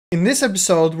In this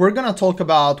episode, we're going to talk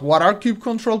about what are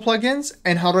kubectl plugins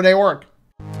and how do they work.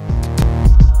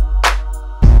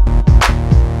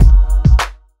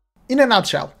 In a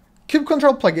nutshell,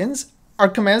 kubectl plugins are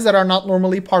commands that are not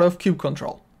normally part of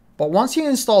kubectl. But once you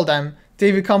install them,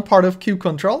 they become part of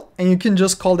kubectl and you can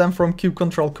just call them from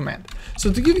kubectl command.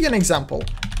 So to give you an example,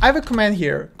 I have a command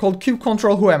here called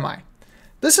kubectl who am I.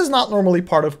 This is not normally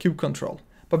part of kubectl,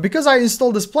 but because I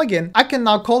installed this plugin, I can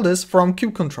now call this from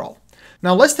kubectl.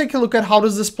 Now let's take a look at how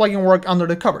does this plugin work under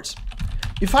the covers.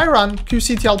 If I run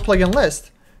kubectl plugin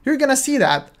list, you're gonna see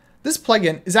that this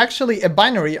plugin is actually a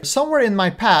binary somewhere in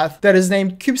my path that is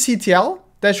named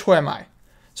kubectl-whoami.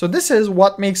 So this is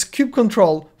what makes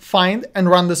kubectl find and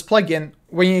run this plugin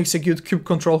when you execute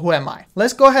kubectl whoami.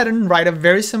 Let's go ahead and write a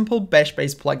very simple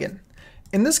bash-based plugin.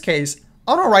 In this case,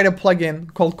 I want to write a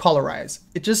plugin called colorize.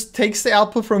 It just takes the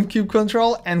output from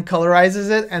kubectl and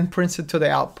colorizes it and prints it to the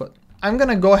output. I'm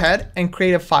gonna go ahead and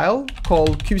create a file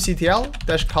called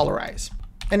kubectl-colorize.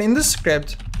 And in this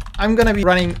script, I'm gonna be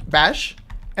running bash,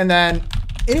 and then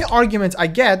any arguments I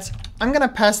get, I'm gonna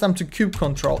pass them to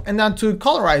kubectl, and then to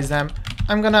colorize them,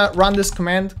 I'm gonna run this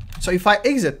command. So if I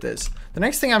exit this, the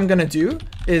next thing I'm gonna do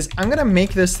is I'm gonna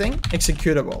make this thing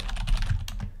executable.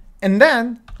 And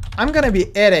then I'm gonna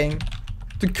be adding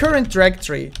the current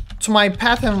directory to my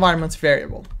path environments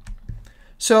variable.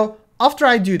 So after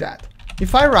I do that,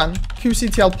 if I run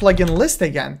kubectl plugin list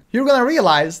again, you're gonna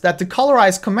realize that the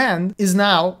colorize command is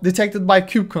now detected by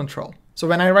kubectl. So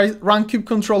when I run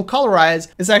kubectl colorize,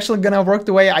 it's actually gonna work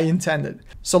the way I intended.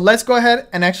 So let's go ahead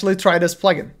and actually try this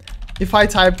plugin. If I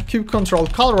type kubectl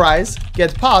colorize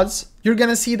get pods, you're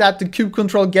gonna see that the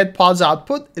kubectl get pods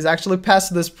output is actually passed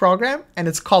to this program and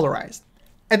it's colorized.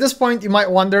 At this point, you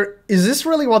might wonder, is this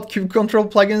really what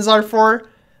kubectl plugins are for?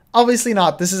 Obviously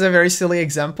not. This is a very silly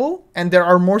example, and there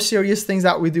are more serious things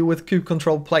that we do with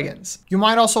kubectl plugins. You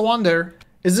might also wonder,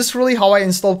 is this really how I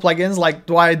install plugins? Like,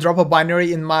 do I drop a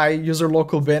binary in my user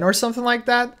local bin or something like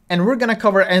that? And we're gonna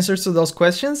cover answers to those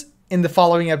questions in the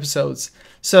following episodes.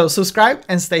 So subscribe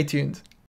and stay tuned.